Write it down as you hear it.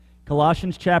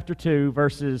Colossians chapter 2,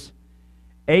 verses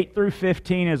 8 through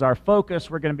 15 is our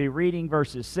focus. We're going to be reading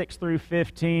verses 6 through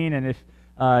 15, and if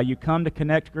you come to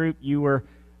Connect Group, you were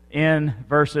in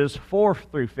verses 4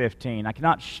 through 15. I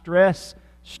cannot stress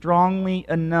strongly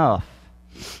enough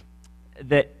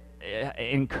that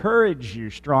encourage you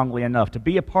strongly enough to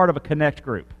be a part of a Connect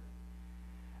Group,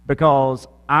 because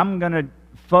I'm going to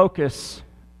focus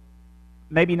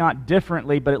maybe not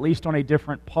differently, but at least on a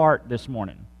different part this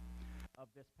morning of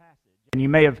this passage. And you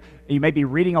may be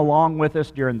reading along with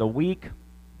us during the week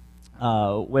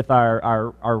with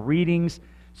our readings,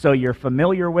 so you're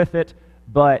familiar with it.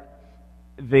 But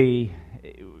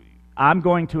I'm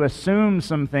going to assume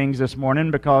some things this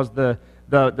morning because the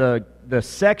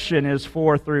section is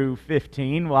 4 through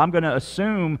 15. Well, I'm going to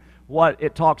assume what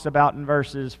it talks about in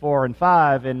verses 4 and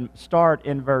 5 and start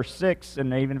in verse 6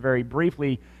 and even very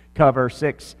briefly cover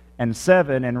 6 and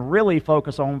 7 and really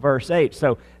focus on verse 8.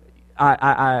 So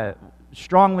I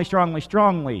strongly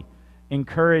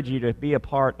encourage you to be a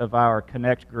part of our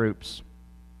Connect groups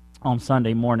on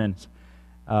Sunday mornings.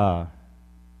 The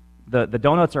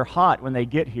donuts are hot when they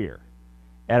get here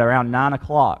at around 9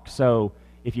 o'clock. So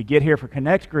if you get here for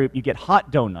Connect group, you get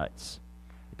hot donuts.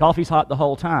 The coffee's hot the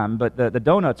whole time, but the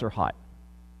donuts are hot,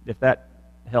 if that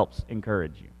helps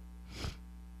encourage you.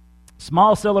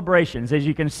 Small celebrations. As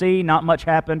you can see, not much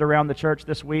happened around the church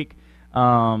this week.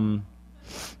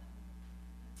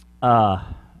 That's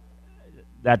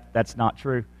not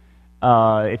true.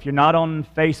 If you're not on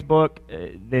Facebook,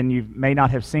 then you may not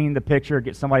have seen the picture.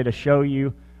 Get somebody to show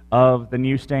you of the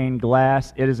new stained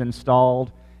glass. It is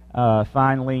installed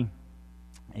finally.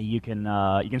 You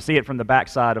can see it from the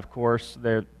backside, of course.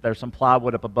 There's some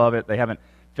plywood up above it. They haven't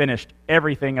finished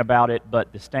everything about it,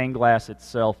 but the stained glass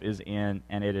itself is in,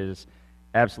 and it is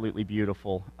absolutely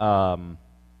beautiful. And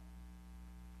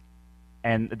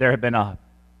there have been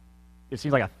it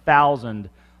seems like 1,000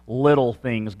 little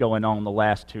things going on the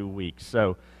last 2 weeks.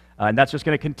 So, and that's just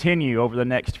going to continue over the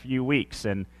next few weeks.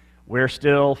 And we're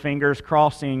still fingers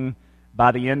crossing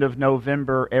by the end of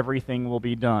November everything will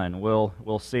be done.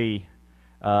 We'll see.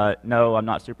 No, I'm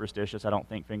not superstitious. I don't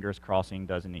think fingers crossing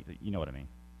doesn't need, you know what I mean.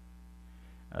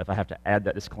 If I have to add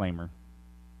that disclaimer.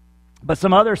 But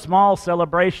some other small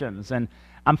celebrations, and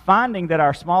I'm finding that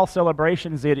our small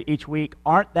celebrations each week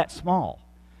aren't that small.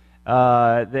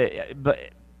 But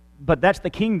that's the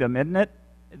kingdom, isn't it?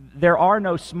 There are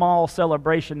no small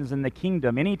celebrations in the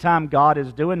kingdom. Anytime God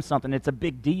is doing something, it's a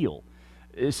big deal.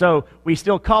 So we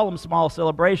still call them small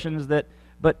celebrations,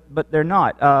 but they're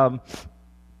not.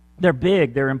 They're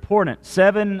big, they're important.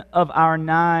 7 of our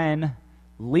 9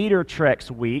 Leader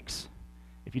Treks weeks.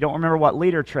 If you don't remember what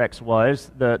Leader Treks was,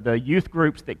 the youth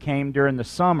groups that came during the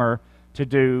summer to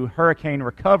do hurricane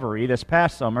recovery this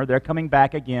past summer, they're coming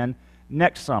back again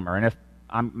next summer. And if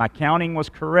my counting was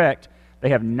correct, they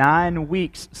have 9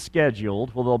 weeks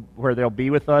scheduled where they'll be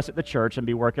with us at the church and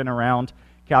be working around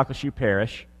Calcasieu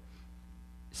Parish.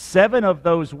 7 of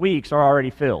those weeks are already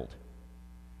filled.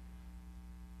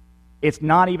 It's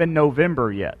not even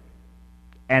November yet,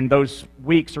 and those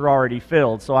weeks are already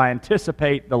filled. So I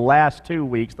anticipate the last 2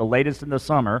 weeks, the latest in the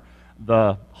summer,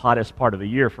 the hottest part of the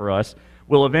year for us,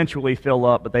 will eventually fill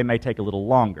up, but they may take a little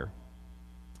longer.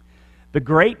 The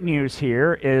great news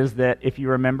here is that if you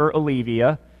remember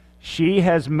Olivia, she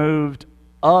has moved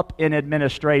up in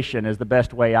administration is the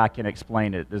best way I can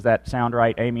explain it. Does that sound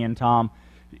right, Amy and Tom?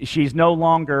 She's no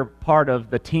longer part of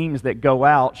the teams that go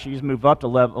out. She's moved up to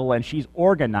level, and she's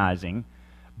organizing.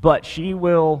 But she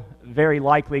will very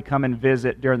likely come and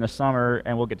visit during the summer,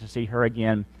 and we'll get to see her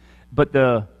again. But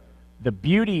the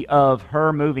beauty of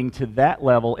her moving to that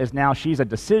level is now she's a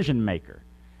decision maker,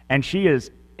 and she is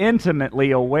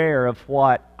intimately aware of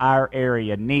what our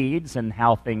area needs and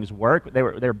how things work.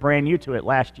 They're brand new to it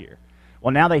last year.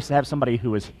 Well, now they have somebody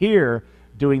who is here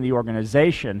doing the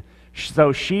organization.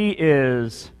 So she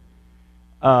is,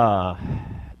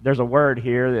 there's a word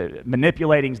here,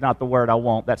 manipulating is not the word I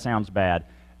want, that sounds bad.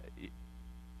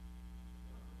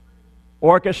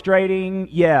 Orchestrating,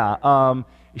 yeah.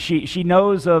 She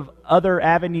knows of other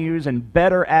avenues and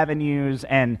better avenues,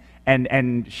 and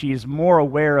she's more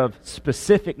aware of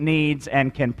specific needs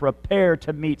and can prepare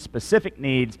to meet specific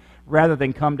needs rather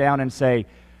than come down and say,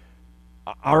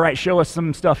 all right, show us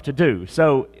some stuff to do.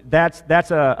 So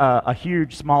that's a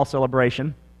huge small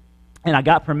celebration. And I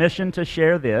got permission to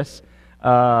share this.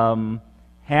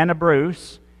 Hannah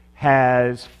Bruce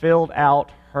has filled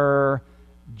out her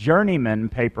journeyman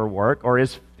paperwork, or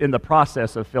is in the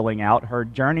process of filling out her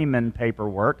journeyman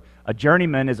paperwork. A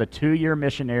journeyman is a 2-year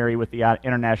missionary with the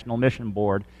International Mission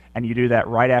Board, and you do that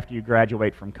right after you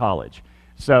graduate from college.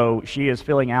 So she is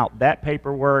filling out that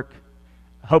paperwork.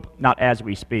 Hope not as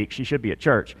we speak. She should be at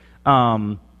church.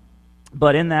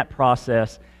 But in that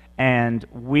process, and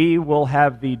we will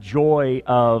have the joy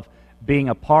of being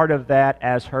a part of that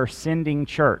as her sending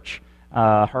church.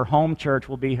 Her home church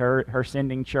will be her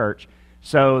sending church.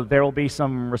 So there will be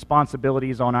some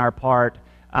responsibilities on our part.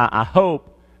 I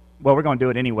hope, well, we're going to do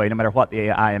it anyway, no matter what the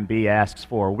IMB asks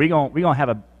for. We're going to have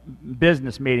a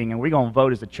business meeting, and we're going to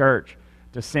vote as a church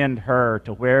to send her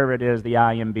to wherever it is the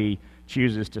IMB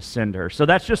chooses to send her. So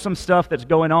that's just some stuff that's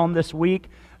going on this week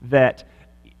that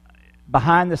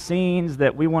behind the scenes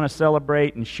that we want to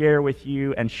celebrate and share with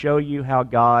you and show you how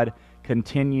God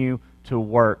continue to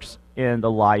works in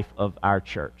the life of our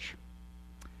church.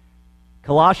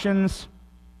 Colossians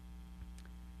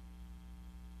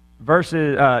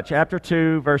chapter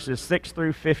 2, verses 6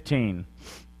 through 15.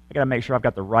 I got to make sure I've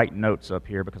got the right notes up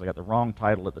here because I got the wrong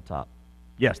title at the top.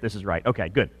 Yes, this is right. Okay,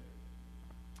 good.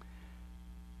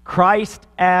 Christ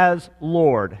as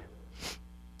Lord.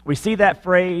 We see that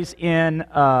phrase in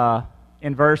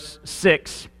verse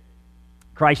 6.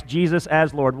 Christ Jesus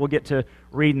as Lord. We'll get to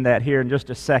reading that here in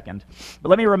just a second. But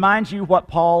let me remind you what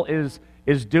Paul is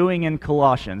doing in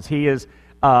Colossians. He's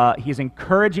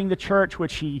encouraging the church,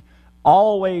 which he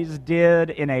always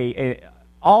did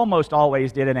almost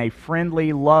always did in a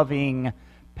friendly, loving,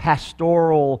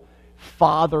 pastoral,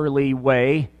 fatherly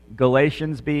way,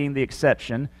 Galatians being the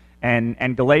exception.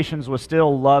 And Galatians was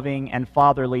still loving and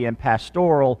fatherly and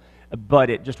pastoral, but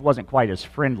it just wasn't quite as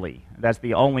friendly. That's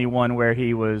the only one where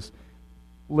he was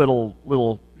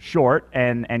little short,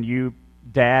 and you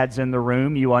dads in the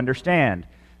room, you understand.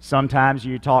 Sometimes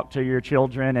you talk to your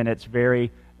children, and it's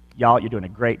very, y'all, you're doing a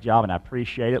great job, and I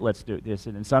appreciate it, let's do this.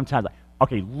 And then sometimes,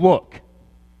 okay, look,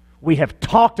 we have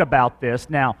talked about this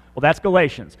now. Well, that's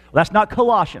Galatians. Well, that's not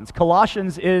Colossians.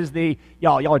 Colossians is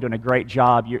y'all are doing a great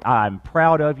job. I'm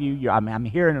proud of you. I'm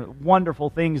hearing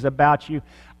wonderful things about you.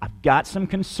 I've got some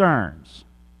concerns.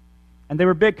 And they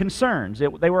were big concerns.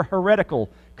 They were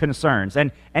heretical concerns.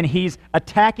 And he's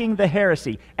attacking the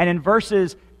heresy. And in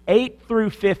verses 8 through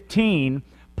 15,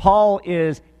 Paul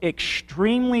is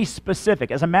extremely specific.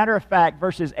 As a matter of fact,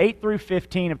 verses 8 through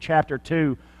 15 of chapter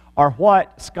 2 are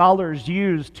what scholars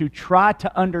use to try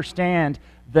to understand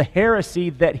the heresy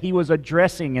that he was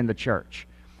addressing in the church,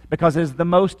 because it's the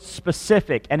most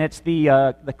specific and it's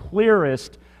the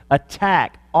clearest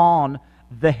attack on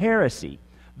the heresy.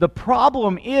 The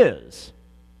problem is,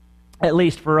 at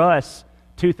least for us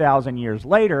 2,000 years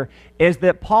later, is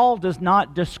that Paul does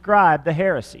not describe the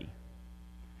heresy.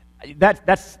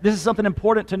 This is something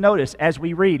important to notice as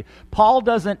we read. Paul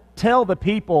doesn't tell the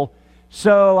people,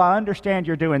 so I understand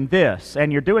you're doing this,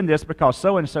 and you're doing this because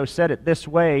so-and-so said it this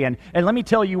way, and let me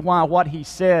tell you why what he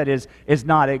said is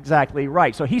not exactly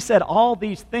right. So he said all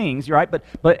these things, right? But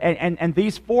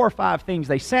these 4 or 5 things,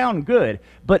 they sound good,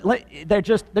 but they're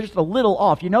just a little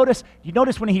off. You notice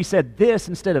when he said this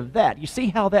instead of that. You see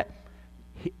how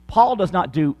Paul does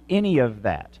not do any of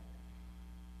that.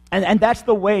 And that's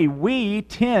the way we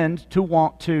tend to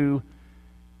want to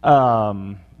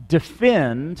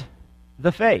defend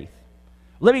the faith.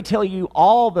 Let me tell you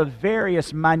all the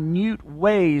various minute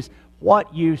ways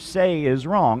what you say is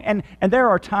wrong. And there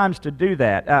are times to do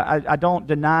that. I don't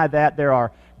deny that. There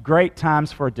are great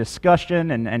times for discussion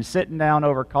and sitting down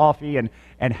over coffee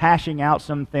and hashing out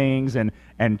some things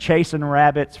and chasing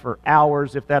rabbits for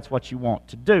hours if that's what you want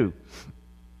to do.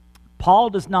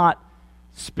 Paul does not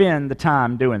spend the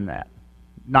time doing that.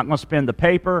 Not going to spend the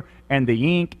paper and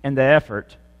the ink and the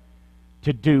effort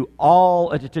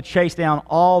to chase down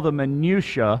all the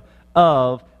minutia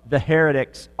of the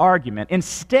heretic's argument.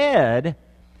 Instead,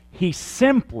 he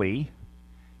simply,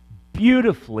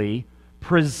 beautifully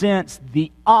presents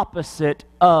the opposite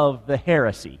of the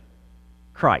heresy,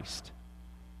 Christ.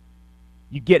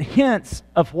 You get hints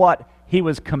of what he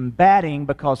was combating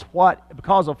because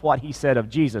of what he said of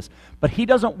Jesus. But he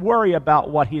doesn't worry about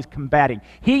what he's combating.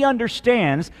 He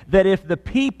understands that if the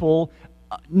people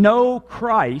know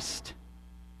Christ,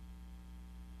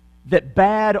 that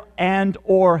bad and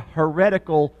or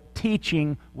heretical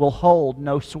teaching will hold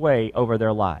no sway over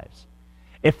their lives.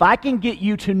 If I can get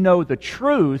you to know the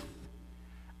truth,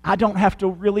 I don't have to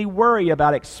really worry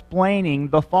about explaining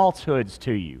the falsehoods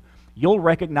to you. You'll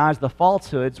recognize the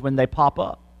falsehoods when they pop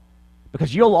up,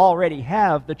 because you'll already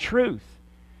have the truth.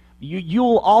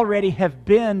 You'll already have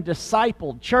been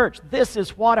discipled. Church, this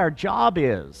is what our job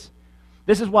is.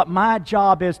 This is what my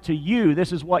job is to you.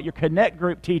 This is what your Connect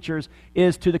Group teachers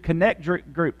is to the Connect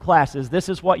Group classes. This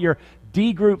is what your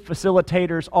D Group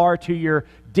facilitators are to your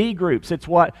D groups. It's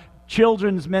what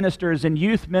children's ministers and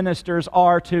youth ministers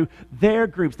are to their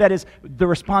groups. That is the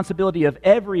responsibility of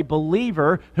every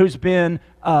believer who's been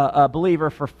a believer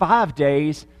for 5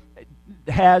 days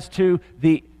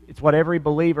it's what every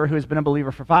believer who has been a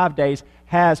believer for 5 days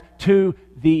has to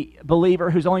the believer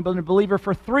who's only been a believer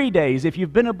for 3 days. If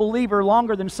you've been a believer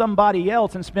longer than somebody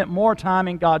else and spent more time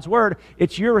in God's Word,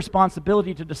 it's your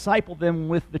responsibility to disciple them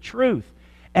with the truth.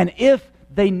 And if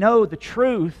they know the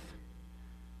truth,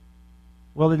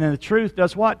 well, then the truth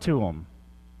does what to them?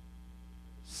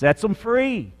 Sets them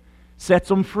free. Sets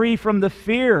them free from the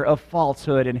fear of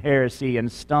falsehood and heresy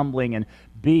and stumbling and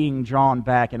being drawn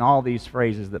back, and all these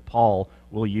phrases that Paul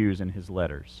will use in his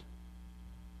letters.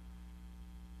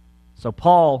 So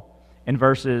Paul, in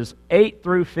verses 8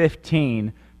 through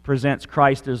 15, presents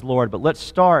Christ as Lord. But let's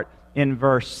start in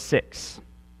verse 6.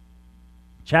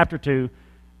 Chapter 2,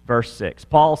 verse 6.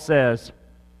 Paul says,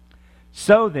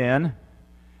 "So then,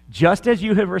 just as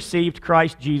you have received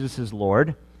Christ Jesus as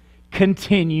Lord,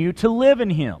 continue to live in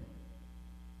Him,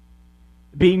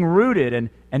 being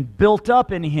rooted and built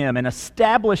up in Him and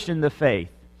established in the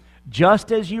faith,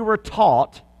 just as you were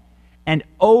taught, and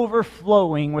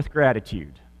overflowing with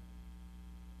gratitude.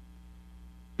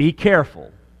 Be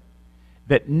careful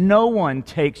that no one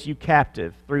takes you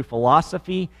captive through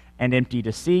philosophy and empty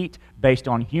deceit based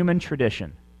on human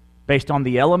tradition, based on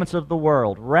the elements of the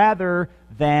world, rather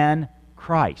than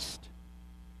Christ.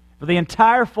 For the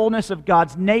entire fullness of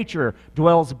God's nature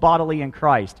dwells bodily in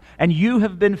Christ, and you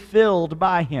have been filled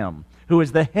by Him, who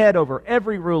is the head over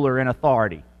every ruler and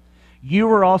authority. You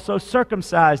were also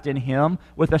circumcised in Him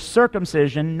with a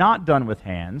circumcision not done with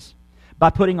hands, by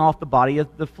putting off the body of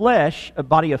flesh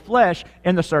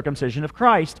in the circumcision of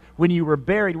Christ, when you were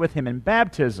buried with Him in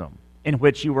baptism, in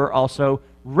which you were also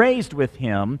raised with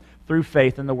Him through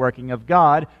faith in the working of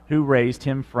God, who raised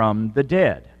Him from the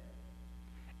dead.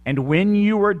 And when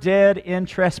you were dead in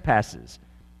trespasses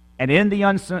and in the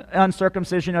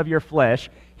uncircumcision of your flesh,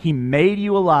 He made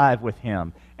you alive with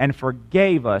Him and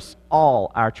forgave us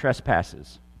all our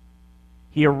trespasses.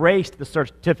 He erased the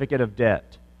certificate of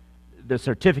debt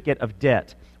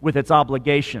with its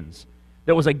obligations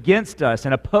that was against us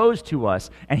and opposed to us,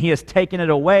 and He has taken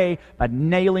it away by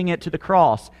nailing it to the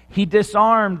cross. He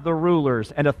disarmed the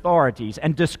rulers and authorities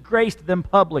and disgraced them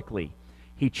publicly.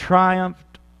 He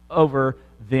triumphed over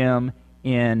them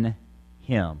in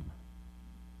Him."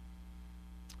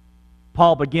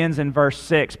 Paul begins in verse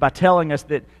 6 by telling us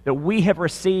that we have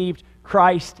received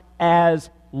Christ as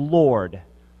Lord.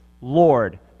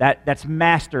 Lord, that's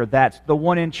master, that's the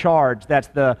one in charge, that's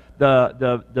the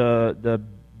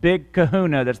big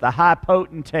kahuna, that's the high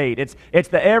potentate,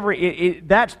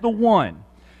 that's the one.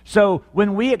 So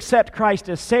when we accept Christ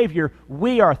as Savior,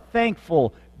 we are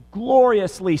thankful,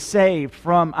 gloriously saved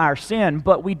from our sin,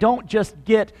 but we don't just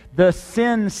get the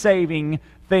sin-saving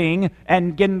thing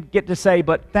and get to say,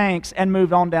 but thanks, and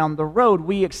move on down the road.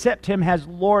 We accept Him as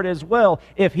Lord as well.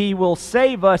 If He will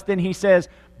save us, then He says,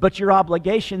 but your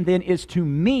obligation then is to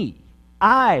me.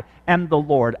 I am the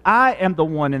Lord. I am the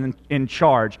one in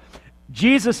charge.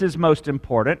 Jesus is most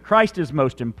important. Christ is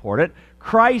most important.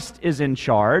 Christ is in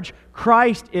charge.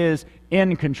 Christ is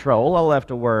in control. I left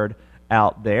a word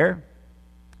out there.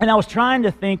 And I was trying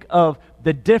to think of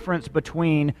the difference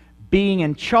between being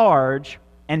in charge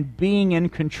and being in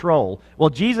control.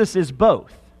 Well, Jesus is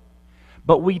both.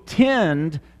 But we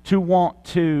tend to want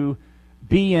to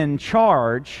be in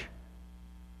charge,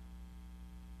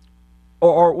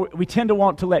 or we tend to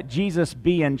want to let Jesus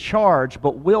be in charge,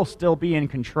 but we'll still be in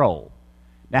control.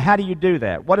 Now, how do you do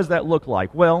that? What does that look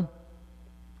like? Well,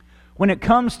 when it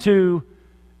comes to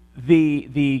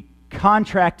the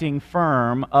contracting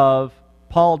firm of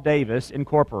Paul Davis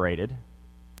Incorporated,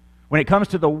 when it comes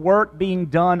to the work being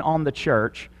done on the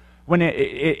church, when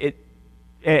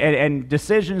and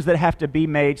decisions that have to be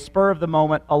made spur of the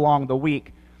moment along the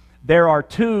week, there are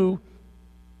two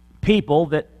people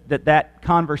that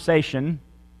conversation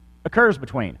occurs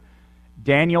between.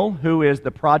 Daniel, who is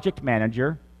the project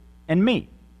manager, and me.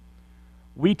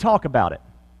 We talk about it.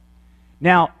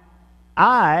 Now,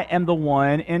 I am the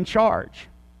one in charge.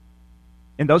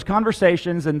 In those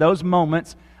conversations, in those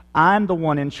moments, I'm the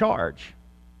one in charge.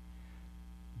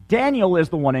 Daniel is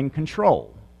the one in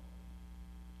control.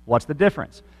 What's the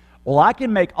difference? Well, I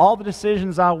can make all the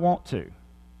decisions I want to,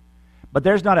 but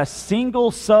there's not a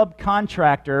single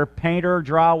subcontractor, painter,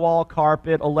 drywall,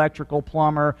 carpet, electrical,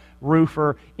 plumber,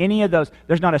 roofer, any of those.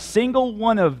 There's not a single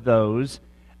one of those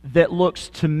that looks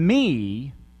to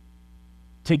me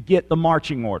to get the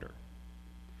marching order,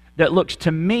 that looks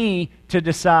to me to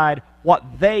decide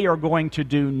what they are going to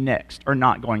do next or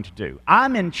not going to do.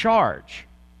 I'm in charge.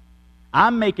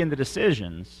 I'm making the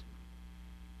decisions,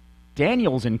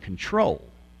 Daniel's in control.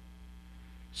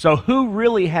 So who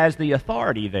really has the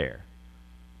authority there?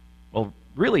 Well,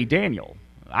 really Daniel.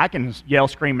 I can yell,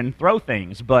 scream, and throw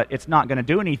things, but it's not going to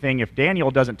do anything if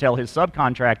Daniel doesn't tell his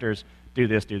subcontractors, do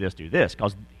this, do this, do this,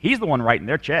 because he's the one writing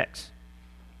their checks.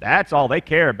 That's all they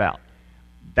care about.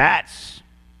 That's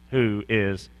who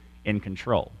is in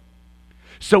control.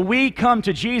 So we come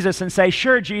to Jesus and say,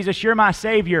 sure, Jesus, you're my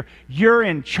Savior. You're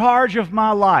in charge of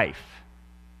my life.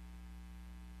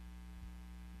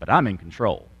 But I'm in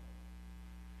control.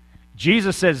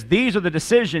 Jesus says, these are the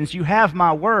decisions. You have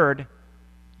my word.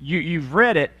 You've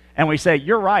read it. And we say,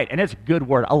 you're right. And it's a good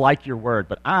word. I like your word.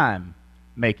 But I'm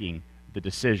making the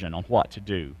decision on what to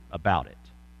do about it.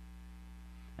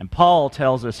 And Paul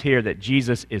tells us here that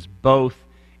Jesus is both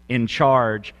in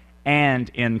charge and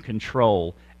in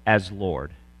control as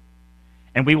Lord.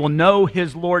 And we will know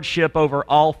his lordship over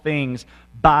all things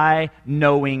by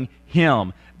knowing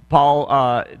him. Paul,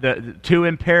 the two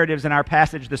imperatives in our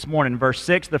passage this morning. Verse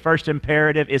 6, the first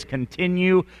imperative is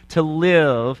continue to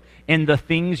live in the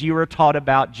things you were taught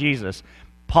about Jesus.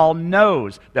 Paul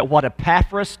knows that what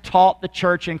Epaphras taught the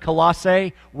church in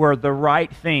Colossae were the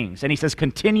right things. And he says,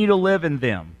 continue to live in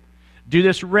them. Do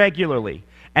this regularly.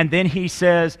 And then he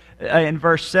says in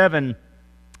verse 7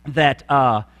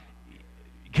 that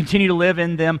continue to live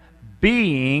in them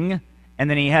being... And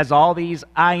then he has all these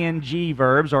ing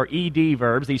verbs or ed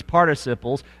verbs, these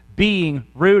participles, being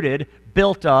rooted,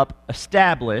 built up,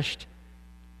 established,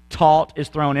 taught is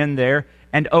thrown in there,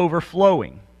 and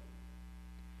overflowing.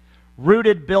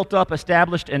 Rooted, built up,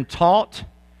 established, and taught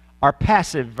are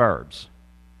passive verbs,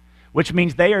 which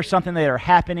means they are something that are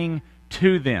happening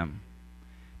to them.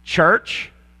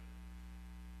 Church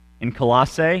in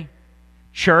Colossae,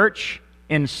 church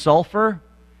in Sulphur,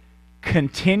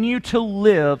 continue to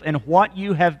live in what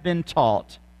you have been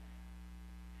taught,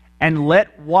 and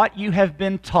let what you have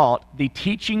been taught, the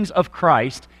teachings of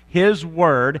Christ, his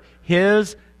word,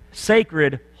 his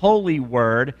sacred, holy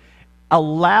word,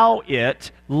 allow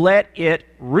it, let it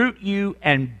root you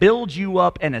and build you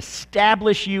up and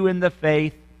establish you in the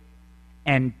faith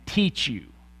and teach you.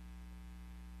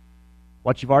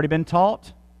 What you've already been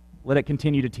taught, let it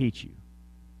continue to teach you.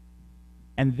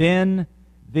 And then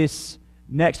this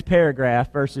next paragraph,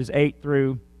 verses 8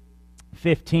 through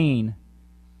 15,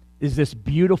 is this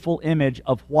beautiful image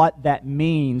of what that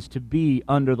means to be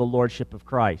under the lordship of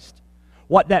Christ.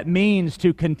 What that means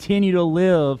to continue to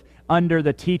live under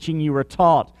the teaching you were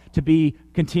taught, to be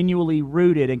continually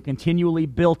rooted and continually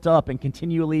built up and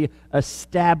continually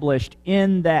established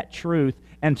in that truth,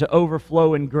 and to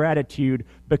overflow in gratitude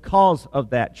because of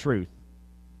that truth.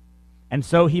 And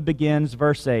so he begins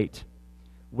verse 8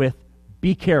 with,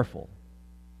 be careful.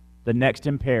 The next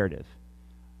imperative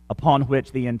upon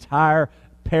which the entire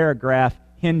paragraph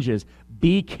hinges.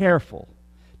 Be careful.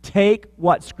 Take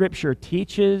what Scripture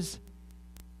teaches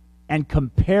and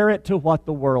compare it to what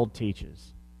the world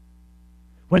teaches.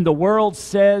 When the world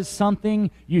says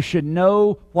something, you should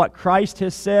know what Christ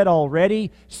has said already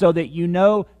so that you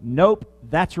know, nope,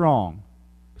 that's wrong,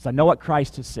 because I know what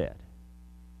Christ has said.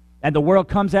 And the world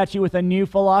comes at you with a new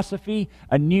philosophy,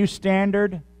 a new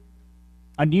standard,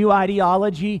 a new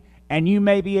ideology, and you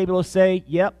may be able to say,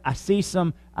 yep, I see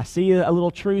a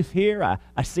little truth here,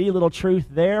 I see a little truth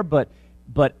there, but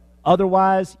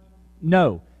otherwise,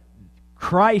 no.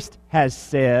 Christ has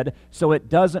said, so it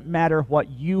doesn't matter what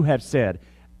you have said.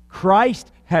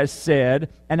 Christ has said,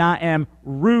 and I am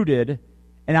rooted,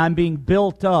 and I'm being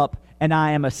built up, and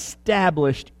I am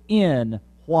established in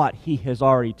what he has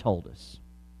already told us.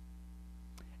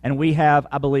 And we have,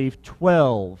 I believe,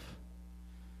 12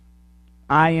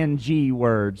 ing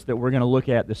words that we're going to look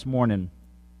at this morning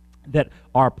that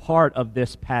are part of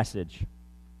this passage,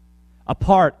 a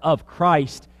part of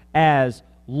Christ as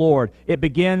Lord. It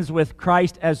begins with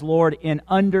Christ as Lord in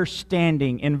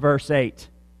understanding in verse 8.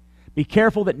 Be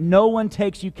careful that no one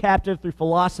takes you captive through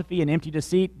philosophy and empty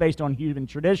deceit based on human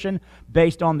tradition,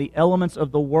 based on the elements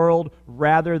of the world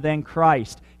rather than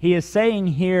Christ. He is saying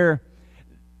here,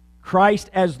 Christ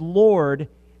as Lord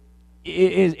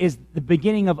is the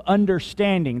beginning of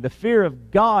understanding. The fear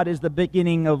of God is the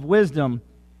beginning of wisdom.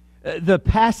 The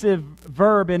passive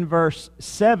verb in verse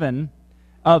 7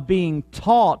 of being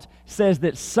taught says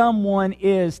that someone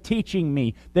is teaching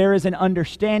me. There is an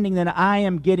understanding that I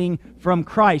am getting from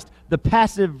Christ. The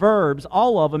passive verbs,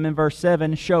 all of them in verse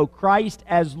 7, show Christ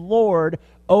as Lord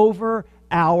over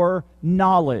our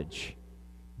knowledge.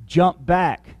 Jump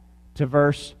back to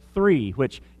verse 3,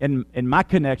 which in my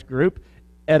Connect group,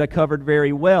 Etta covered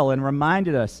very well and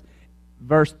reminded us.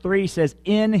 Verse 3 says,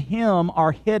 in him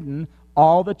are hidden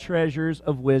all the treasures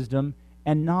of wisdom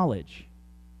and knowledge.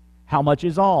 How much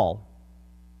is all?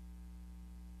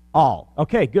 All.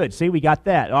 Okay, good. See, we got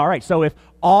that. All right, so if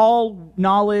all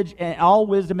knowledge and all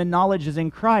wisdom and knowledge is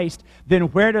in Christ, then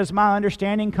where does my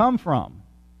understanding come from?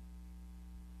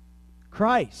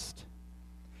 Christ.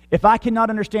 If I cannot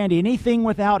understand anything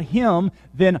without Him,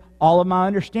 then all of my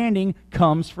understanding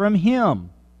comes from Him.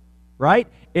 Right?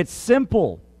 It's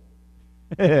simple.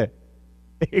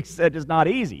 Except it's not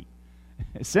easy.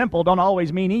 Simple don't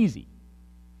always mean easy.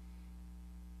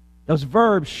 Those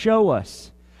verbs show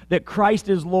us that Christ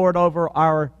is Lord over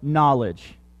our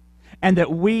knowledge, and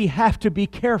that we have to be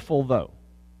careful, though.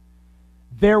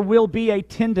 There will be a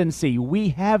tendency, we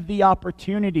have the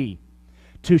opportunity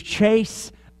to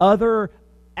chase other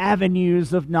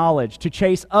avenues of knowledge, to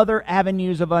chase other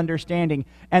avenues of understanding,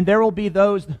 and there will be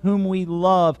those whom we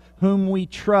love, whom we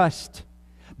trust,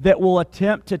 that will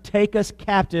attempt to take us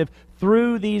captive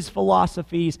through these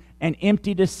philosophies and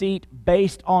empty deceit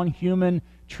based on human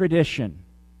tradition,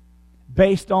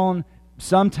 based on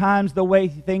sometimes the way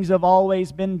things have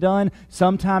always been done,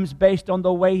 sometimes based on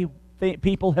the way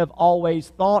people have always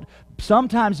thought,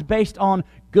 sometimes based on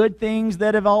good things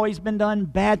that have always been done,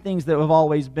 bad things that have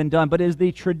always been done. But it is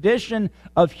the tradition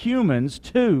of humans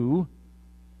to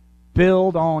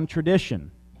build on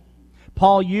tradition.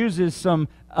 Paul uses some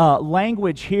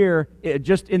language here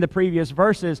just in the previous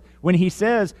verses when he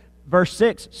says, verse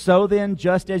 6, "So then,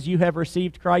 just as you have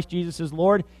received Christ Jesus as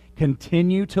Lord,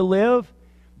 continue to live."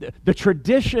 The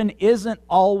tradition isn't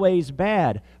always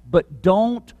bad, but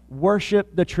don't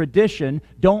worship the tradition.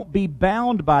 Don't be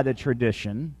bound by the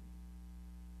tradition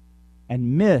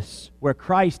and miss where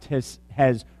Christ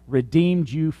has redeemed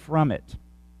you from it.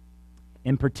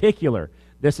 In particular,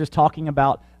 this is talking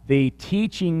about the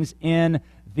teachings in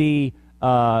the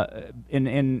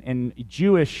in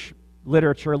Jewish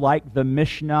literature, like the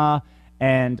Mishnah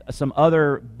and some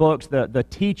other books. The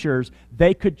teachers,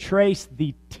 they could trace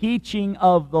the teaching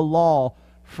of the law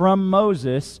from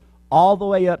Moses all the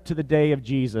way up to the day of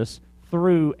Jesus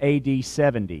through AD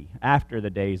 70, after the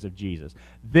days of Jesus.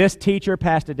 This teacher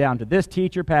passed it down to this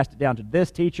teacher, passed it down to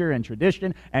this teacher, and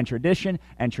tradition, and tradition,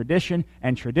 and tradition,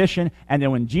 and tradition. And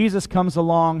then when Jesus comes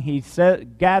along, He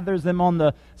gathers them on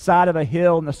the side of a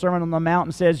hill, and the Sermon on the Mount,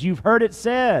 and says, "You've heard it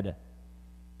said,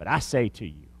 but I say to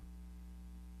you."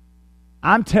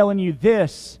 I'm telling you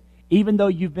this, even though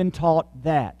you've been taught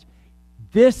that.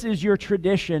 This is your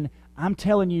tradition. I'm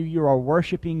telling you, you are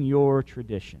worshiping your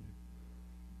tradition.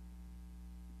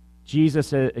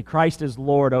 Christ is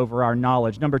Lord over our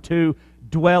knowledge. Number 2,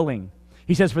 dwelling.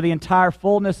 He says, "For the entire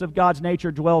fullness of God's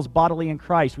nature dwells bodily in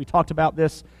Christ." We talked about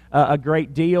this a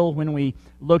great deal when we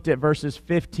looked at verses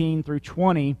 15 through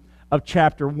 20 of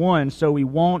chapter 1, so we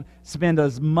won't spend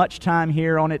as much time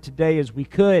here on it today as we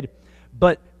could.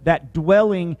 But that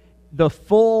dwelling, the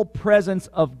full presence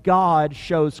of God,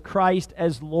 shows Christ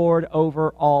as Lord over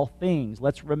all things.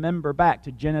 Let's remember back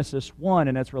to Genesis 1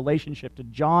 and its relationship to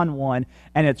John 1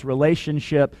 and its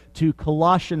relationship to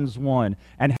Colossians 1,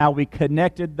 and how we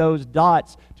connected those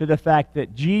dots to the fact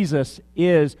that Jesus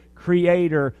is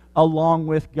Creator along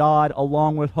with God,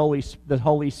 along with the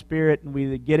Holy Spirit, and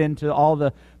we get into all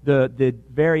the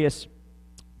various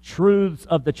truths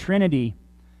of the Trinity.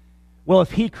 Well,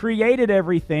 if He created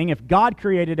everything, if God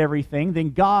created everything, then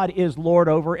God is Lord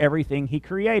over everything He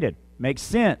created. Makes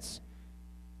sense.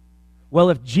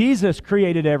 Well, if Jesus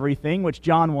created everything, which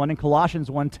John 1 and Colossians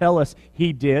 1 tell us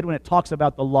He did when it talks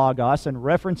about the Logos and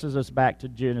references us back to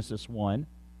Genesis 1,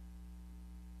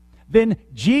 then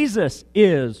Jesus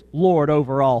is Lord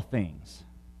over all things.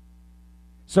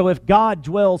 So if God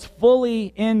dwells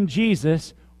fully in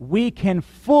Jesus, we can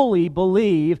fully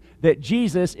believe that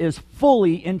Jesus is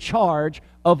fully in charge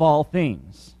of all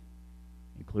things,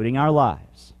 including our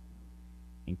lives,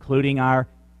 including our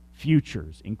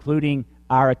futures, including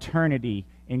our eternity,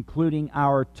 including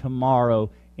our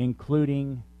tomorrow,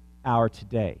 including our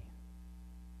today.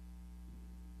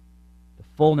 The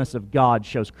fullness of God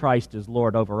shows Christ as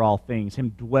Lord over all things, Him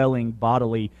dwelling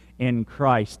bodily in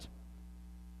Christ.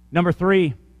 Number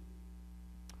 3,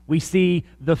 we see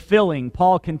the filling.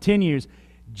 Paul continues,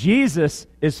 Jesus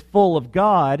is full of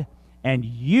God, and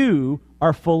you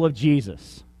are full of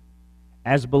Jesus.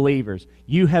 As believers,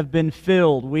 you have been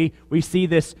filled. We see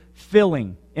this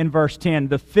filling in verse 10.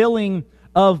 The filling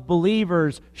of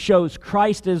believers shows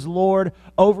Christ as Lord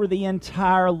over the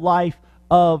entire life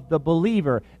of the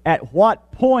believer. At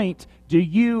what point do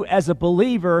you, as a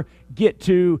believer, get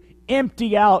to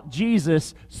empty out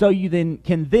Jesus so you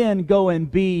can go and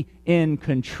be in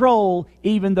control,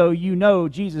 even though you know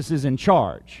Jesus is in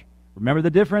charge? Remember the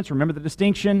difference? Remember the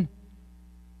distinction?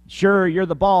 Sure, you're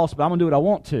the boss, but I'm going to do what I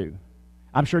want to.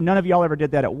 I'm sure none of y'all ever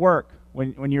did that at work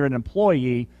when you're an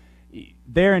employee.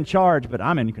 They're in charge, but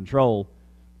I'm in control.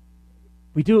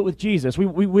 We do it with Jesus. We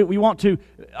want to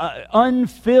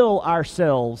unfill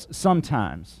ourselves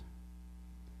sometimes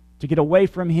to get away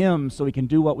from Him so we can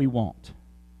do what we want.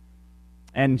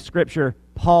 And Scripture,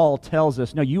 Paul tells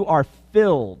us, no, you are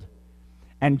filled.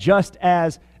 And just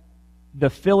as the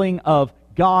filling of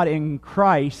God in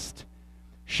Christ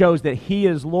shows that He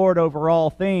is Lord over all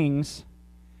things,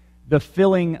 the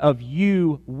filling of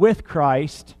you with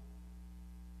Christ,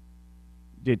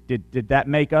 did that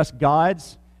make us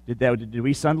gods? Did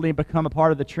we suddenly become a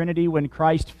part of the Trinity when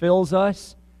Christ fills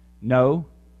us? No.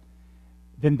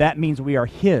 Then that means we are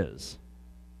His.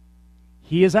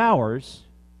 He is ours.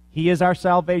 He is our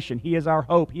salvation. He is our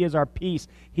hope. He is our peace.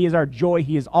 He is our joy.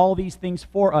 He is all these things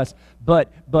for us.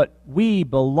 But we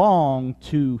belong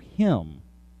to Him.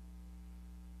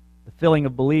 The filling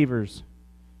of believers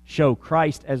show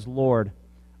Christ as Lord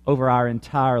over our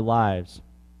entire lives.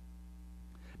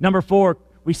 Number 4,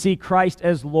 we see Christ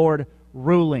as Lord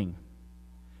ruling.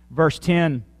 Verse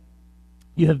 10,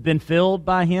 you have been filled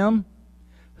by Him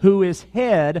who is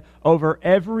head over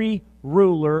every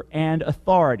ruler and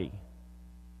authority.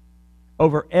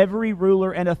 Over every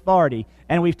ruler and authority.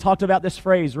 And we've talked about this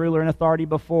phrase, ruler and authority,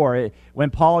 before.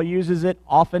 When Paul uses it,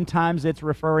 oftentimes it's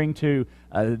referring to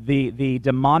the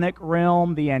demonic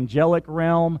realm, the angelic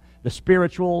realm, the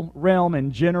spiritual realm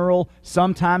in general.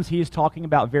 Sometimes he is talking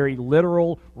about very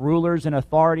literal rulers and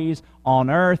authorities on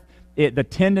earth. The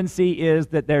tendency is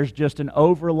that there's just an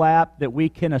overlap, that we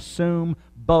can assume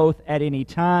both at any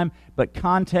time, but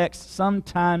context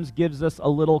sometimes gives us a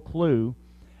little clue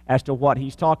as to what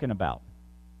he's talking about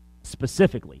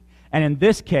specifically. And in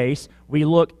this case, we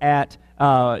look at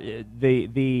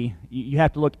you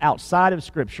have to look outside of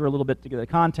Scripture a little bit to get the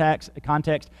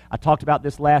context. I talked about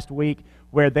this last week,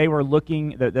 where they were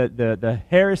looking, the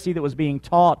heresy that was being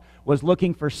taught was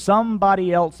looking for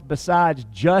somebody else besides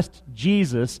just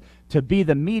Jesus to be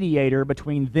the mediator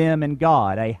between them and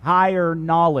God, a higher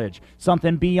knowledge,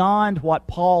 something beyond what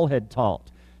Paul had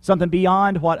taught, something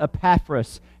beyond what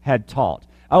Epaphras had taught.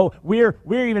 Oh, we're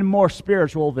even more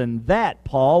spiritual than that,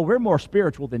 Paul. We're more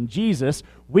spiritual than Jesus.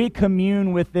 We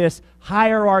commune with this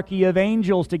hierarchy of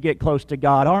angels to get close to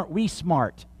God. Aren't we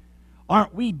smart?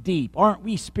 Aren't we deep? Aren't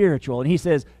we spiritual? And he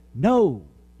says, no,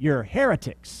 you're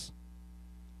heretics.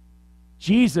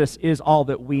 Jesus is all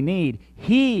that we need.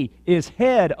 He is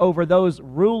head over those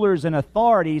rulers and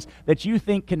authorities that you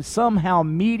think can somehow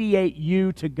mediate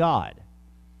you to God.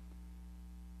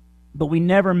 But we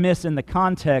never miss in the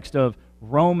context of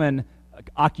Roman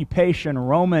occupation,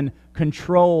 Roman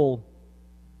control,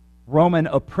 Roman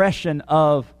oppression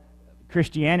of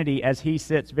Christianity, as he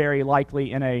sits very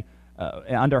likely in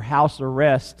under house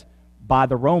arrest by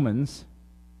the Romans.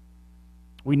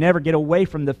 We never get away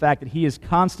from the fact that he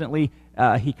constantly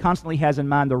has in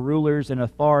mind the rulers and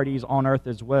authorities on earth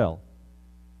as well.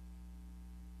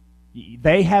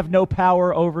 They have no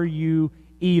power over you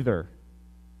either.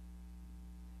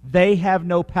 They have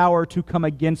no power to come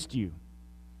against you.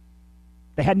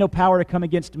 They had no power to come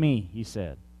against me, he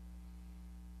said.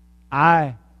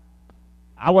 I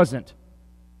wasn't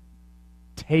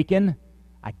taken.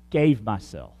 I gave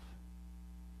myself.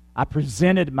 I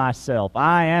presented myself.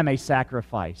 I am a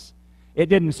sacrifice. It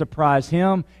didn't surprise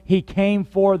him. He came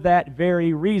for that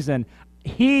very reason.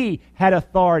 He had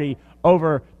authority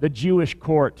over the Jewish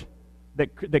court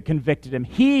that convicted him.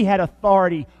 He had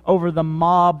authority over the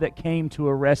mob that came to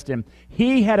arrest him.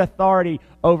 He had authority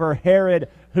over Herod,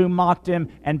 who mocked him,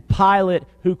 and Pilate,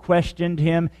 who questioned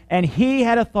him. And he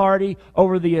had authority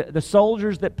over the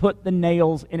soldiers that put the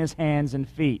nails in his hands and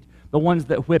feet, the ones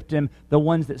that whipped him, the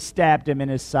ones that stabbed him in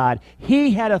his side.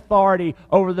 He had authority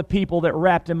over the people that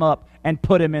wrapped him up and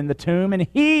put him in the tomb. And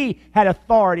he had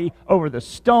authority over the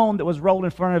stone that was rolled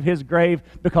in front of his grave,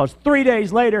 because 3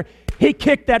 days later, he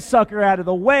kicked that sucker out of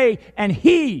the way, and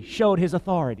he showed his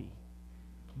authority.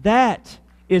 That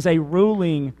is a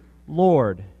ruling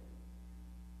Lord.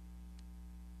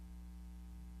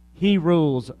 He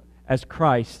rules as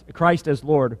Christ. Christ as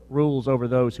Lord rules over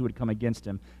those who would come against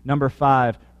him. Number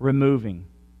 5, removing.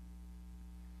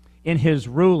 In his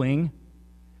ruling,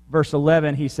 verse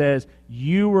 11, he says,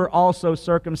 you were also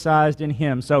circumcised in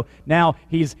him. So now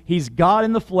he's God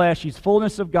in the flesh. He's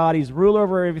fullness of God. He's ruler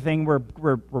over everything. We're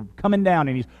coming down,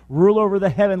 and he's ruler over the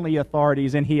heavenly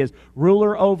authorities, and he is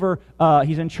ruler over,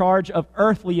 he's in charge of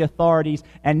earthly authorities.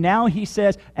 And now he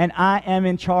says, and I am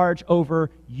in charge over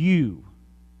you.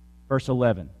 Verse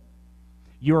 11.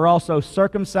 You are also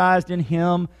circumcised in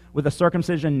him with a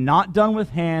circumcision not done with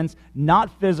hands,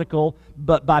 not physical,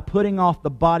 but by putting off the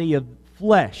body of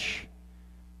flesh,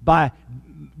 by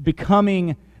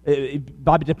depending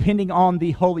on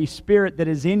the Holy Spirit that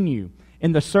is in you,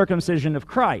 in the circumcision of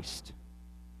Christ.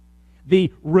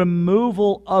 the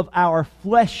removal of our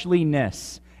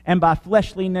fleshliness. And by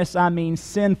fleshliness, I mean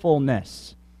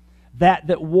sinfulness.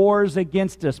 That wars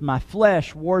against us. My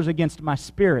flesh wars against my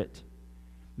spirit.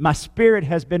 My spirit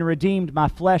has been redeemed. My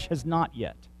flesh has not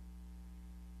yet.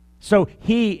 So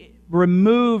He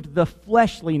removed the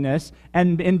fleshliness,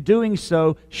 and in doing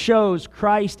so, shows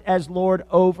Christ as Lord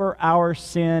over our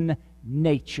sin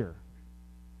nature.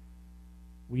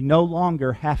 We no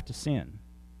longer have to sin.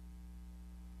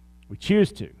 We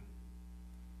choose to.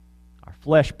 Our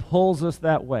flesh pulls us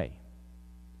that way.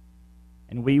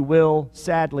 And we will,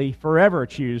 sadly, forever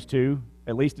choose to,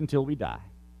 at least until we die.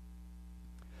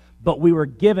 But we were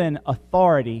given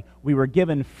authority, we were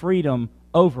given freedom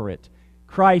over it.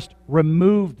 Christ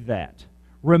removed that,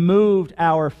 removed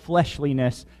our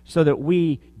fleshliness so that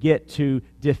we get to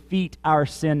defeat our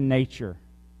sin nature.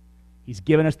 He's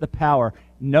given us the power.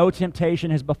 No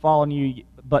temptation has befallen you,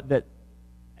 but that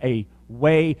a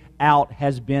way out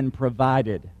has been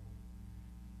provided.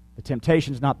 The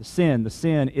temptation is not the sin. The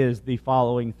sin is the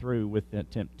following through with the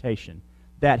temptation.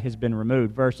 That has been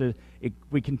removed.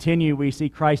 We continue, we see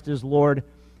Christ as Lord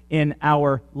in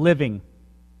our living.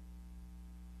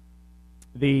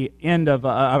 The end of,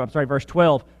 verse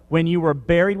 12. When you were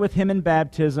buried with Him in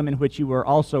baptism, in which you were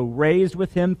also raised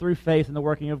with Him through faith in the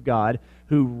working of God,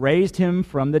 who raised Him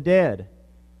from the dead.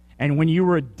 And when you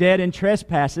were dead in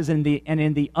trespasses and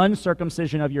in the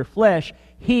uncircumcision of your flesh,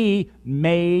 He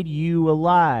made you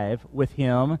alive with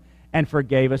Him and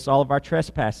forgave us all of our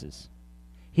trespasses.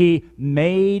 He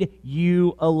made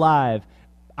you alive.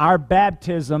 Our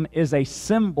baptism is a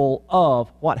symbol of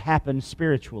what happens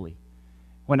spiritually.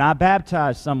 When I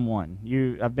baptize someone,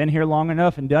 I've been here long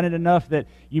enough and done it enough that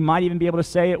you might even be able to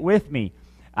say it with me.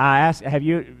 I ask, have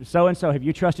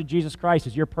you trusted Jesus Christ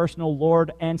as your personal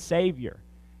Lord and Savior?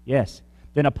 Yes.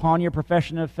 Then upon your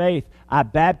profession of faith, I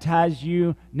baptize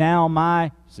you now,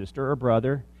 my sister or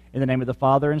brother, in the name of the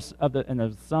Father and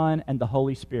the Son and the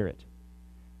Holy Spirit.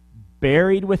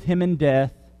 Buried with Him in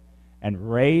death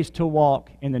and raised to walk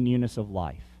in the newness of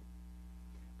life.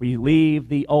 We leave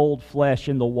the old flesh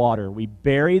in the water. We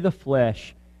bury the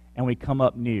flesh and we come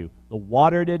up new. The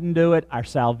water didn't do it. Our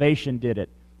salvation did it.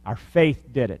 Our faith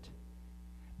did it.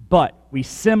 But we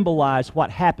symbolize what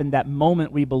happened that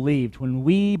moment we believed. When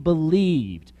we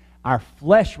believed, our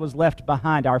flesh was left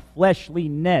behind. Our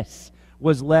fleshliness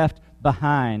was left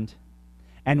behind.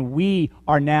 And we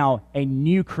are now a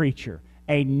new creature,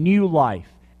 a new life,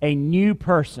 a new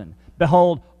person.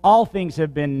 Behold, all things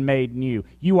have been made new.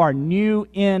 You are new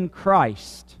in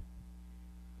Christ.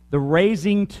 The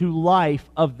raising to life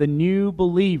of the new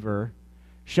believer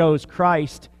shows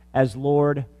Christ as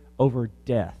Lord over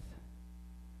death.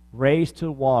 Raised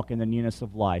to walk in the newness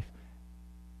of life.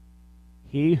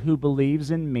 He who believes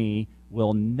in me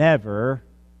will never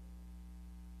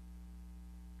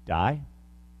die.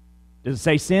 Does it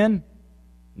say sin?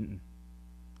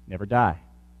 Never die.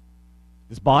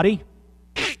 This body,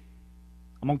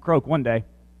 I'm going to croak one day. It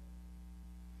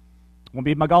won't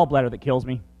be my gallbladder that kills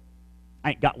me. I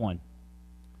ain't got one.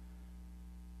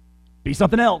 Be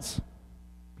something else,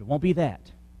 but it won't be that.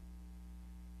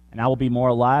 And I will be more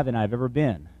alive than I've ever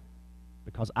been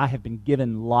because I have been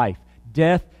given life.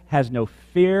 Death has no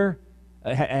fear,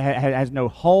 has no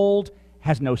hold,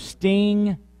 has no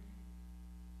sting.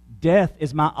 Death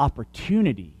is my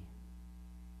opportunity.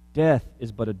 Death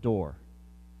is but a door.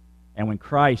 And when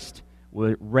Christ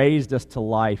raised us to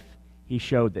life, He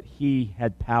showed that He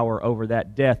had power over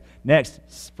that death. Next,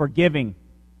 forgiving.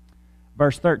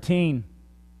 Verse 13.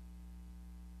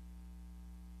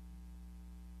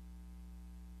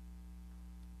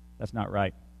 That's not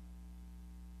right.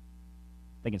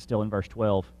 I think it's still in verse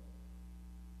 12.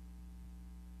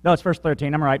 No, it's verse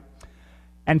 13. I'm right.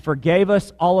 And forgave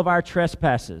us all of our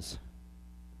trespasses.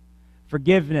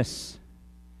 Forgiveness.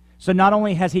 So not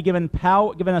only has He given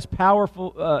us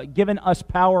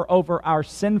power over our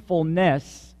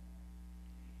sinfulness,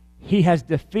 He has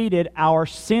defeated our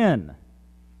sin.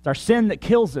 It's our sin that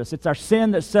kills us. It's our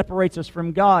sin that separates us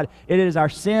from God. It is our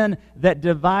sin that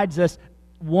divides us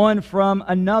one from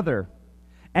another.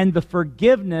 And the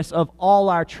forgiveness of all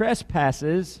our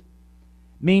trespasses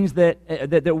means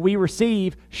that we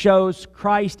receive shows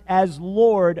Christ as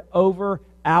Lord over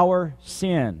our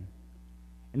sin.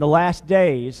 In the last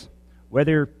days,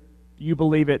 whether you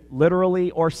believe it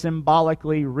literally or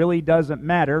symbolically really doesn't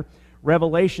matter,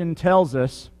 Revelation tells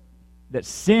us that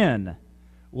sin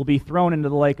will be thrown into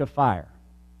the lake of fire.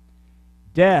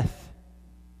 Death,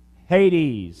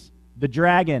 Hades, the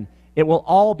dragon, it will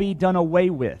all be done away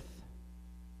with.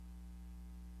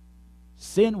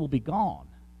 Sin will be gone.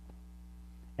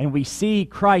 And we see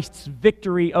Christ's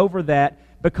victory over that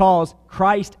because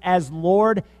Christ as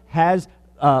Lord has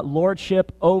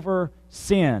lordship over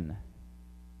sin.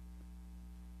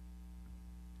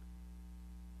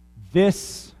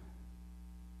 This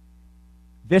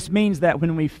means that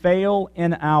when we fail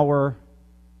in our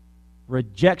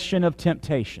rejection of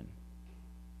temptation,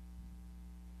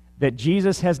 that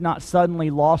Jesus has not suddenly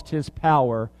lost his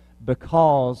power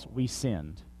because we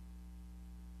sinned.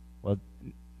 Well,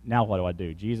 now what do I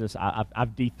do? Jesus,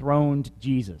 I've dethroned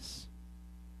Jesus.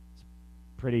 It's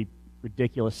a pretty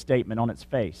ridiculous statement on its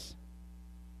face.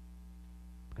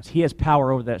 Because he has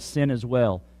power over that sin as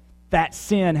well. That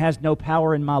sin has no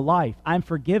power in my life. I'm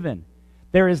forgiven.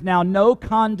 There is now no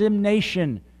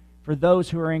condemnation for those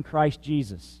who are in Christ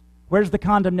Jesus. Where does the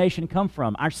condemnation come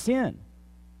from? Our sin.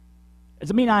 It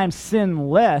doesn't mean I am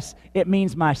sinless. It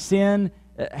means my sin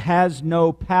has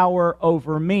no power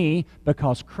over me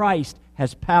because Christ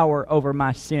has power over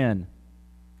my sin.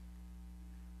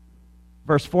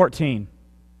 Verse 14.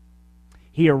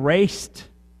 He erased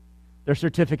their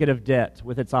certificate of debt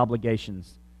with its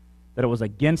obligations, that it was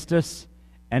against us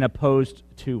and opposed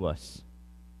to us.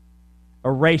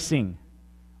 Erasing,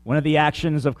 one of the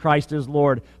actions of Christ as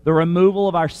Lord. The removal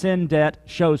of our sin debt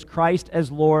shows Christ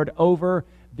as Lord over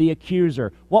the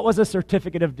accuser. What was a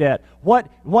certificate of debt? What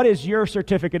is your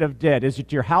certificate of debt? Is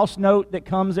it your house note that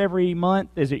comes every month?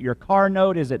 Is it your car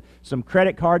note? Is it some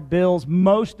credit card bills?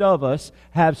 Most of us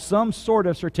have some sort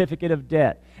of certificate of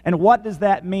debt. And what does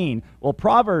that mean? Well,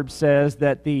 Proverbs says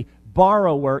that the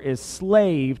borrower is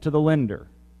slave to the lender.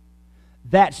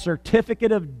 That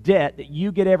certificate of debt that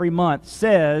you get every month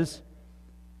says,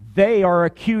 they are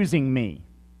accusing me.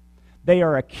 They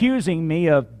are accusing me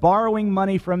of borrowing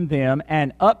money from them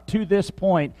and up to this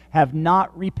point have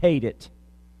not repaid it.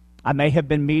 I may have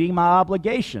been meeting my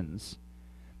obligations,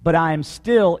 but I am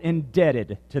still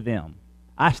indebted to them.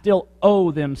 I still owe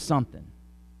them something.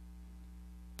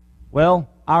 Well,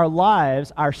 our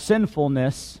lives, our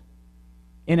sinfulness,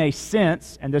 in a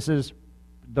sense, and this is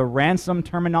the ransom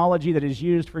terminology that is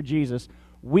used for Jesus,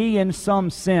 we in some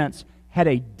sense had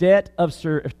a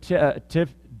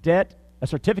a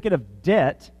certificate of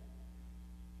debt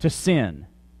to sin,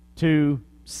 to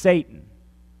Satan,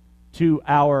 to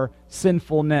our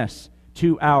sinfulness,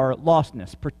 to our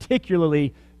lostness.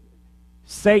 Particularly,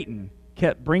 Satan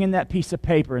kept bringing that piece of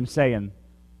paper and saying,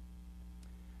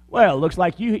 well, it looks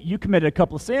like you committed a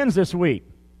couple of sins this week.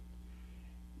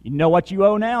 You know what you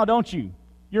owe now, don't you?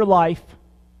 Your life.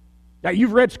 Now,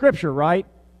 you've read Scripture, right?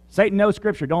 Satan knows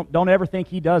Scripture. Don't ever think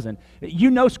he doesn't. You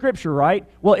know Scripture, right?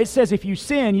 Well, it says if you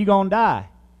sin, you're going to die.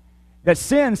 That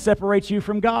sin separates you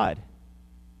from God.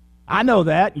 I know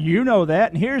that. You know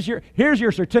that. And here's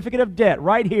your certificate of debt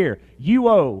right here. You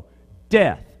owe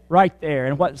death right there.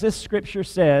 And what this Scripture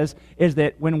says is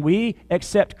that when we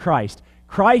accept Christ,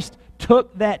 Christ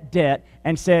took that debt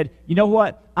and said, you know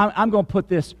what? I'm going to put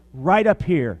this right up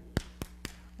here,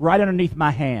 right underneath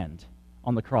my hand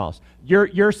on the cross.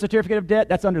 Your certificate of debt,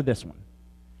 that's under this one.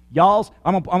 Y'all's,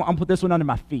 I'm going to put this one under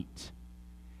my feet.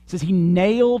 It says he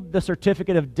nailed the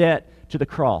certificate of debt to the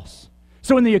cross.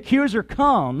 So when the accuser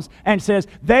comes and says,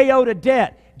 they owed a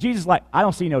debt, Jesus is like, I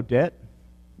don't see no debt.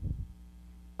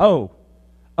 Oh,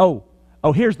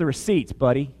 here's the receipts,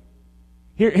 buddy.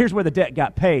 Here's where the debt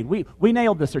got paid. We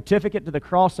nailed the certificate to the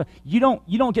cross. So you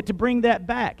don't get to bring that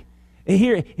back.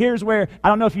 Here's where, I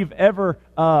don't know if you've ever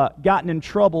gotten in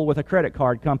trouble with a credit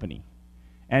card company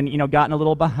and, gotten a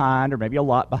little behind or maybe a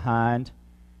lot behind,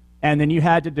 and then you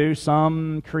had to do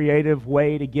some creative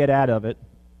way to get out of it.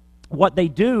 What they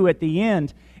do at the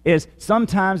end is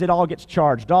sometimes it all gets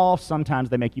charged off, sometimes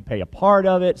they make you pay a part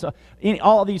of it. So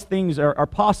all these things are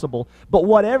possible, but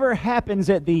whatever happens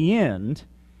at the end,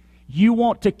 you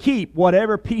want to keep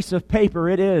whatever piece of paper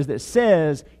it is that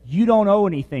says you don't owe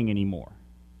anything anymore.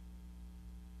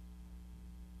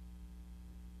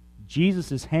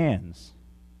 Jesus' hands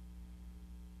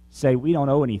say we don't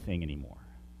owe anything anymore.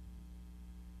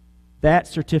 That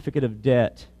certificate of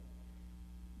debt,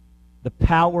 the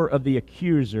power of the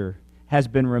accuser has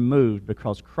been removed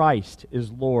because Christ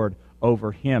is Lord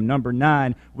over him. Number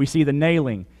 9, we see the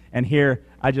nailing. And here,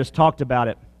 I just talked about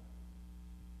it.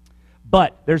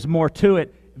 But there's more to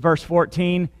it. Verse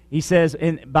 14, he says,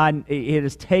 it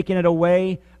has taken it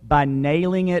away by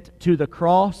nailing it to the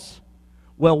cross.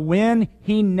 Well, when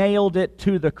he nailed it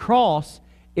to the cross,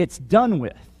 it's done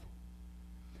with.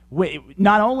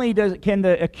 Not only can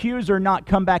the accuser not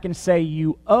come back and say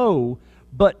you owe,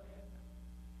 but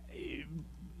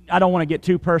I don't want to get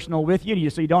too personal with you,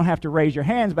 so you don't have to raise your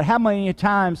hands, but how many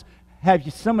times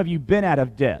have some of you been out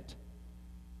of debt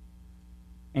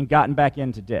and gotten back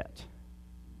into debt?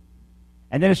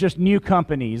 And then it's just new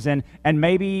companies, and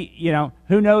maybe,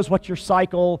 who knows what your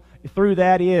cycle through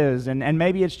that is, and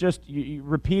maybe it's just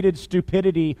repeated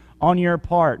stupidity on your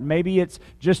part. Maybe it's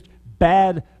just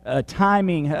bad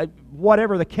timing,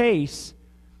 whatever the case.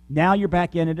 Now you're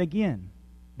back in it again.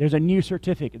 There's a new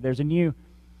certificate. There's a new...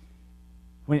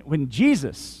 When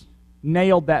Jesus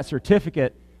nailed that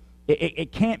certificate,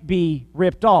 it can't be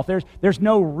ripped off. There's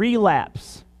no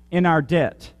relapse in our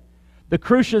debt. The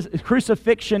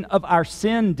crucifixion of our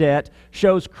sin debt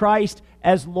shows Christ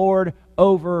as Lord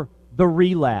over the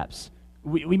relapse.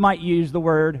 We might use the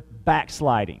word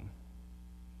backsliding.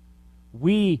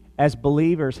 We, as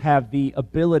believers, have the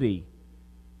ability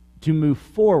to move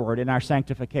forward in our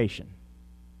sanctification.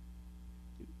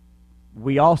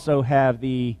 We also have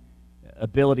the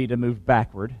ability to move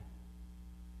backward.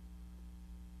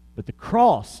 But the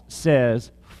cross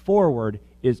says forward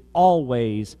is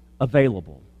always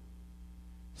available.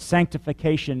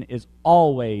 Sanctification is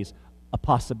always a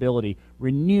possibility.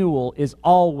 Renewal is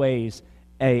always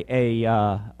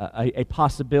a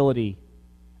possibility,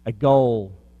 a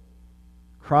goal.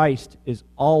 Christ is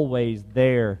always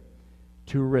there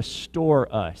to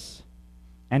restore us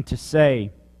and to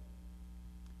say,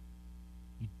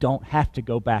 you don't have to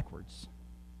go backwards.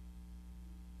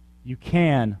 You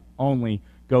can only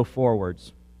go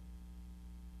forwards.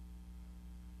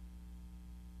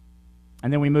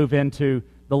 And then we move into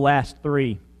the last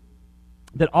three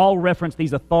that all reference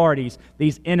these authorities,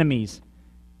 these enemies.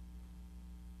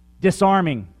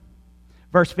 Disarming.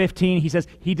 Verse 15, he says,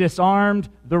 he disarmed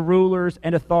the rulers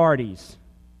and authorities.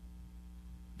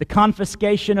 The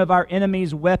confiscation of our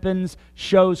enemies' weapons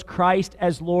shows Christ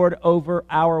as Lord over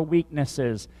our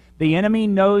weaknesses. The enemy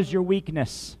knows your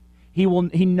weakness. He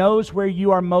knows where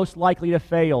you are most likely to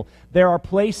fail. There are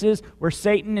places where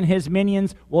Satan and his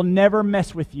minions will never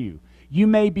mess with you. You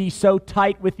may be so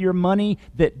tight with your money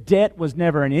that debt was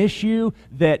never an issue,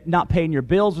 that not paying your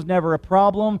bills was never a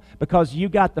problem, because you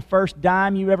got the first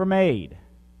dime you ever made.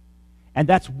 And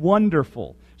that's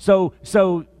wonderful. So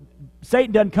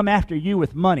Satan doesn't come after you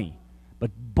with money,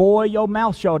 but boy, your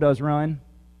mouth sure does run.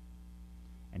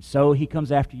 And so he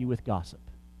comes after you with gossip.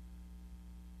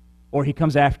 Or he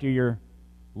comes after your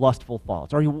lustful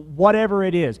thoughts, or whatever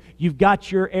it is. You've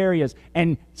got your areas,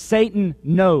 and Satan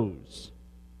knows.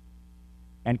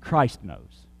 And Christ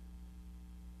knows.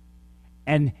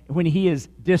 And when he is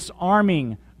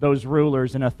disarming those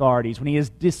rulers and authorities, when he is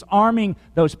disarming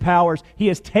those powers, he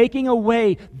is taking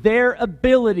away their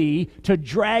ability to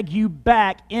drag you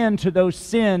back into those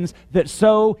sins that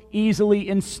so easily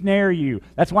ensnare you.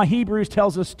 That's why Hebrews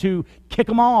tells us to kick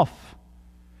them off.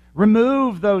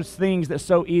 Remove those things that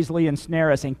so easily ensnare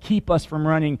us and keep us from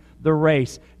running the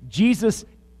race. Jesus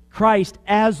Christ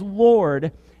as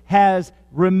Lord has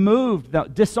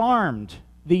disarmed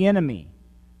the enemy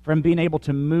from being able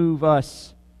to move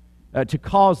us, to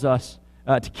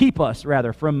keep us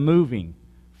from moving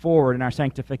forward in our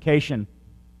sanctification.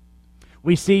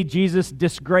 We see Jesus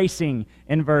disgracing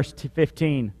in verse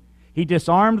 15. He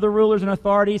disarmed the rulers and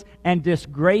authorities and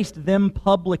disgraced them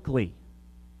publicly.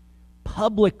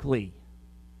 Publicly.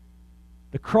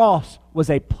 The cross was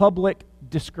a public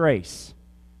disgrace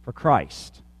for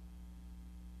Christ.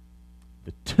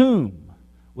 The tomb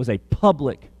was a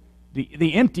public,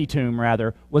 the empty tomb,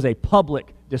 rather, was a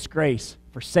public disgrace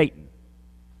for Satan.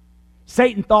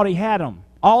 Satan thought he had him.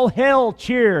 All hell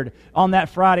cheered on that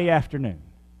Friday afternoon.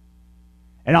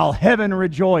 And all heaven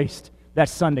rejoiced that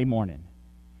Sunday morning.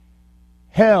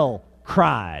 Hell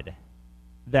cried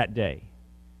that day.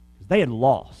 They had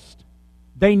lost.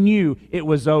 They knew it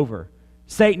was over.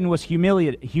 Satan was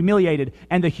humiliated,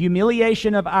 and the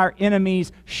humiliation of our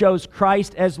enemies shows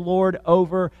Christ as Lord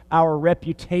over our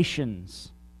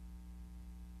reputations.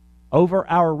 Over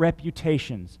our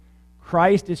reputations.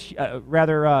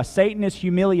 Satan is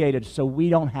humiliated, so we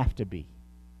don't have to be.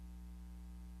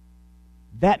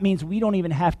 That means we don't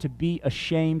even have to be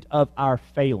ashamed of our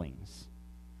failings.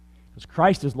 Because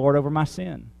Christ is Lord over my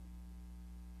sin.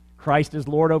 Christ is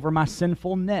Lord over my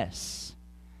sinfulness.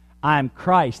 I am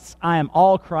Christ's. I am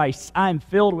all Christ's. I am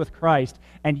filled with Christ.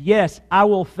 And yes, I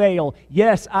will fail.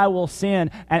 Yes, I will sin.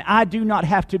 And I do not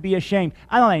have to be ashamed.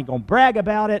 I ain't going to brag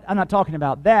about it. I'm not talking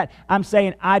about that. I'm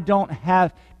saying I don't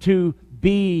have to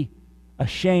be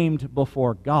ashamed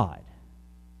before God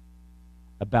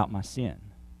about my sin.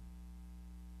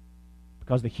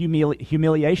 Because the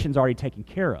humiliation's already taken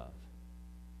care of.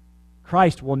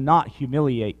 Christ will not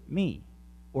humiliate me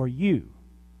or you.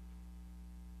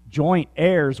 Joint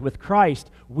heirs with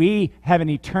Christ, we have an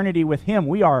eternity with Him.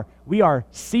 We are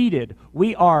seated.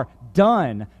 We are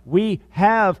done. We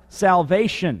have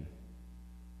salvation.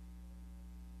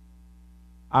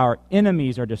 our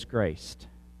enemies are disgraced,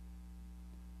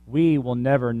 we will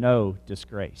never know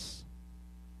disgrace,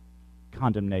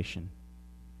 condemnation.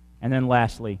 And then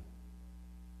lastly,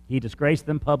 He disgraced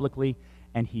them publicly,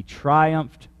 and He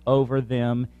triumphed over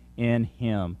them in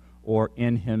Him, or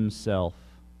in Himself.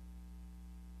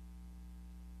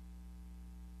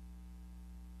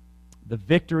 The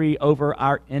victory over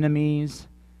our enemies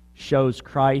shows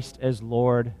Christ as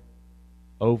Lord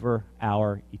over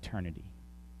our eternity.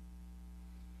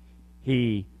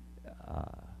 He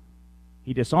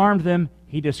disarmed them,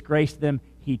 He disgraced them,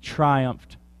 He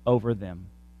triumphed over them.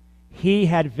 He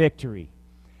had victory.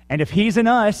 And if He's in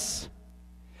us,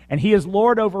 and He is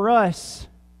Lord over us,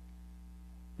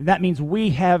 then that means we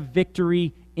have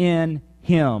victory in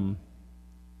Him.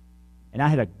 And I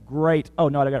had a great... Oh,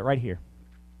 no, I got it right here.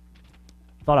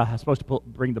 I thought I was supposed to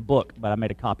bring the book, but I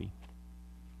made a copy.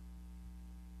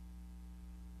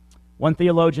 One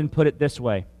theologian put it this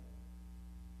way,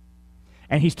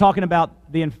 and he's talking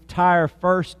about the entire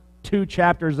first 2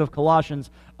 chapters of Colossians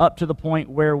up to the point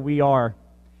where we are.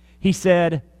 He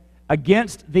said,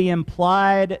 against the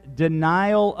implied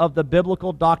denial of the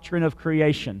biblical doctrine of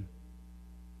creation,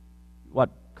 what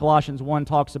Colossians 1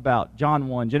 talks about, John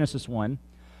 1, Genesis 1,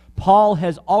 Paul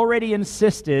has already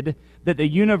insisted that the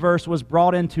universe was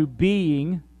brought into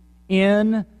being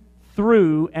in,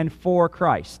 through, and for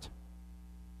Christ.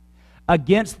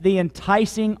 Against the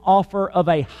enticing offer of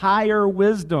a higher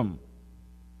wisdom,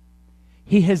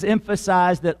 he has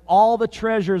emphasized that all the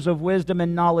treasures of wisdom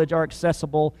and knowledge are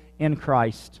accessible in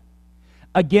Christ.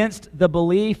 Against the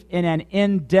belief in an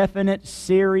indefinite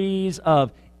series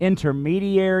of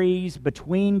intermediaries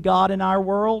between God and our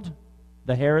world,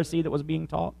 the heresy that was being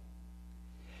taught,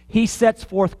 he sets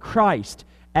forth Christ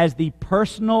as the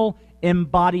personal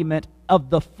embodiment of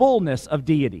the fullness of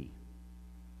deity.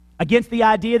 Against the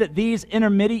idea that these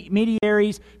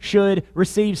intermediaries should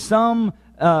receive some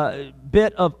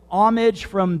bit of homage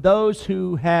from those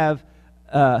who have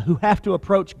to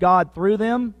approach God through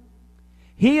them,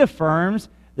 he affirms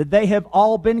that they have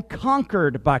all been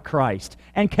conquered by Christ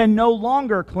and can no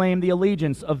longer claim the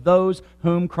allegiance of those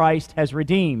whom Christ has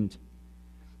redeemed.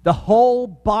 The whole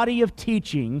body of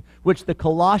teaching which the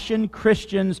Colossian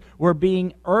Christians were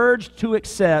being urged to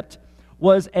accept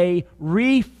was a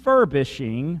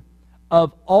refurbishing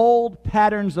of old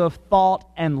patterns of thought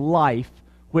and life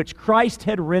which Christ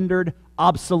had rendered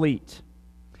obsolete.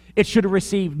 It should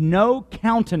receive no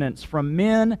countenance from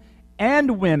men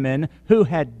and women who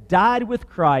had died with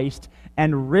Christ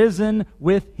and risen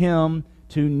with Him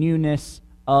to newness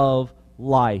of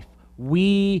life.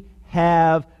 We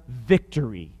have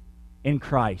victory in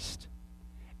Christ.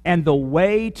 And the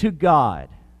way to God.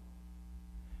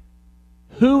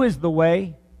 Who is the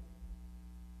way,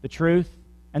 the truth,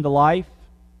 and the life?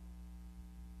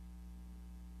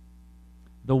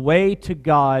 The way to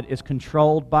God is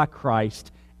controlled by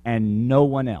Christ and no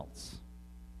one else.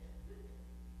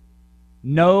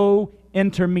 No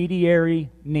intermediary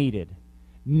needed.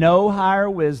 No higher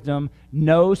wisdom,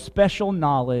 no special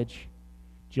knowledge,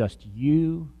 just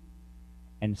you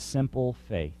and simple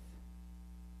faith.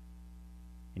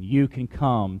 And you can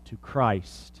come to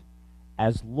Christ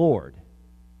as Lord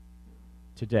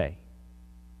today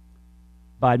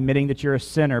by admitting that you're a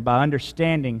sinner, by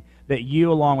understanding that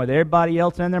you, along with everybody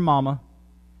else and their mama,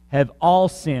 have all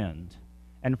sinned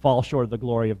and fall short of the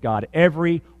glory of God.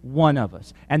 Every one of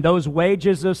us. And those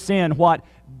wages of sin, what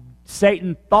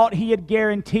Satan thought he had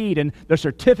guaranteed, and the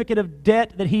certificate of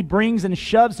debt that he brings and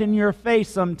shoves in your face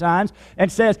sometimes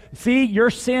and says, see, your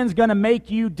sin's going to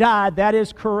make you die. That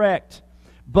is correct.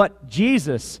 But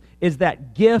Jesus is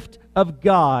that gift of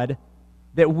God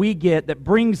that we get that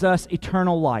brings us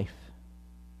eternal life.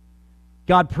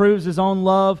 God proves His own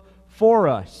love for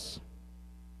us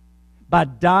by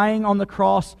dying on the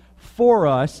cross for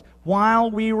us while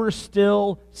we were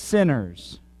still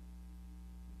sinners.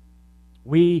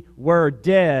 We were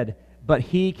dead, but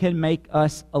He can make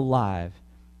us alive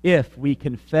if we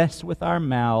confess with our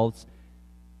mouths,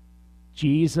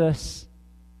 Jesus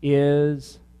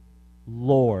is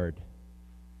Lord,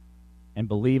 and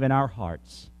believe in our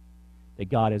hearts that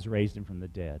God has raised Him from the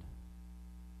dead.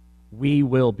 We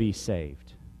will be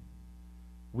saved.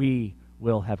 We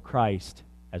will have Christ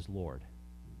as Lord.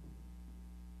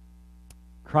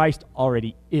 Christ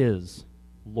already is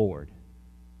Lord.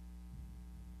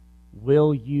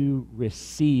 Will you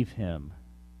receive Him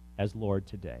as Lord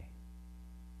today?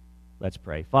 Let's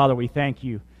pray. Father, we thank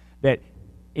You that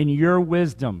in Your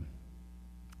wisdom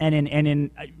and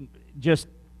in just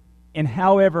in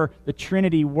however the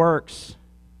Trinity works,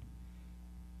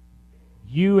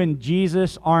 You and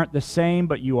Jesus aren't the same,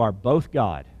 but You are both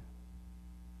God.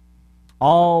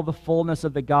 All the fullness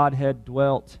of the Godhead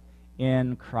dwelt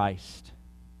in Christ.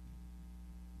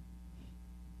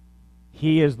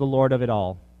 He is the Lord of it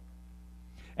all.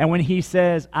 And when he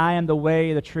says, I am the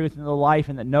way, the truth, and the life,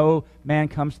 and that no man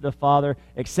comes to the Father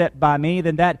except by me,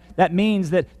 then that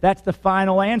means that that's the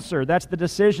final answer. That's the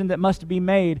decision that must be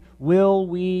made. Will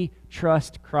we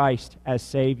trust Christ as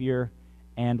Savior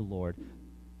and Lord?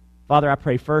 Father, I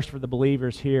pray first for the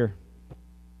believers here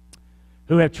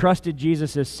who have trusted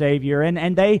Jesus as Savior,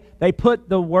 and they put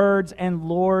the words and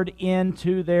Lord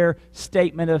into their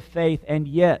statement of faith, and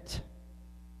yet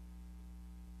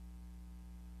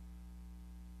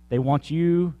they want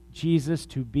you, Jesus,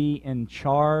 to be in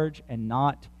charge and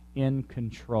not in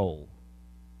control.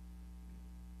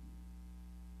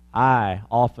 I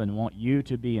often want you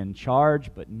to be in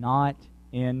charge, but not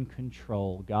in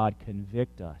control. God,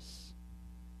 convict us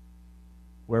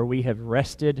where we have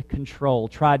wrested control,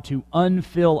 tried to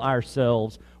unfill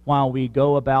ourselves while we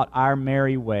go about our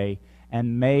merry way,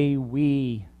 and may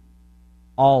we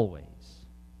always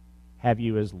have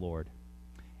you as Lord.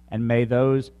 And may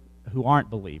those who aren't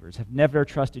believers, have never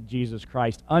trusted Jesus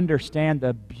Christ, understand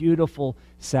the beautiful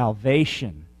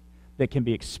salvation that can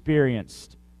be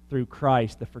experienced through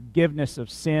Christ, the forgiveness of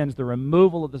sins, the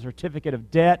removal of the certificate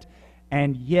of debt,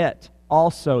 and yet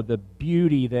also the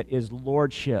beauty that is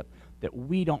lordship, that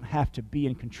we don't have to be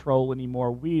in control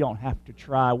anymore. We don't have to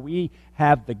try. We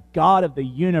have the God of the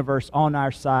universe on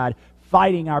our side,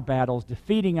 fighting our battles,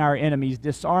 defeating our enemies,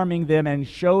 disarming them, and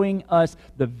showing us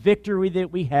the victory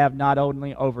that we have not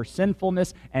only over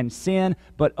sinfulness and sin,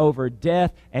 but over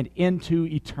death and into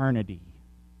eternity.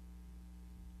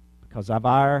 Because of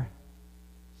our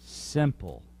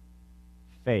simple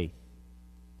faith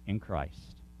in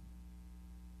Christ.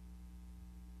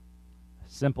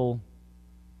 A simple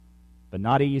but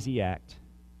not easy act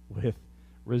with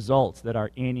results that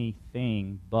are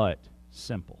anything but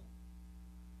simple.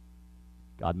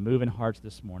 God, move in hearts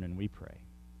this morning, we pray.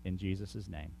 In Jesus'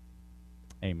 name,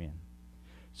 amen.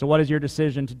 So what is your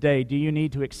decision today? Do you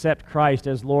need to accept Christ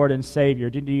as Lord and Savior?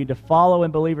 Do you need to follow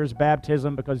in believers'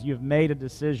 baptism because you've made a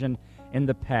decision in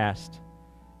the past?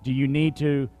 Do you need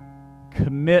to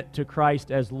commit to Christ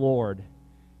as Lord?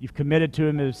 You've committed to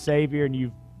Him as Savior and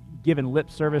you've given lip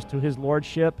service to His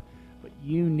Lordship, but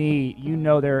you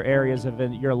know there are areas of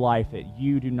your life that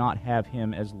you do not have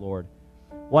Him as Lord.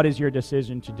 What is your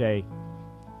decision today?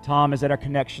 Tom is at our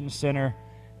Connection Center.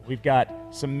 We've got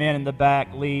some men in the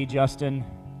back, Lee, Justin,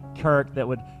 Kirk, that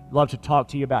would love to talk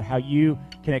to you about how you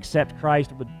can accept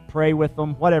Christ, would pray with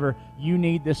them, whatever you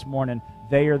need this morning,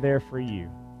 they are there for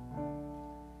you.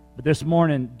 But this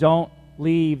morning, don't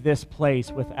leave this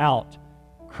place without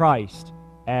Christ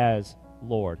as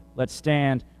Lord. Let's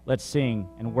stand, let's sing,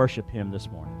 and worship Him this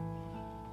morning.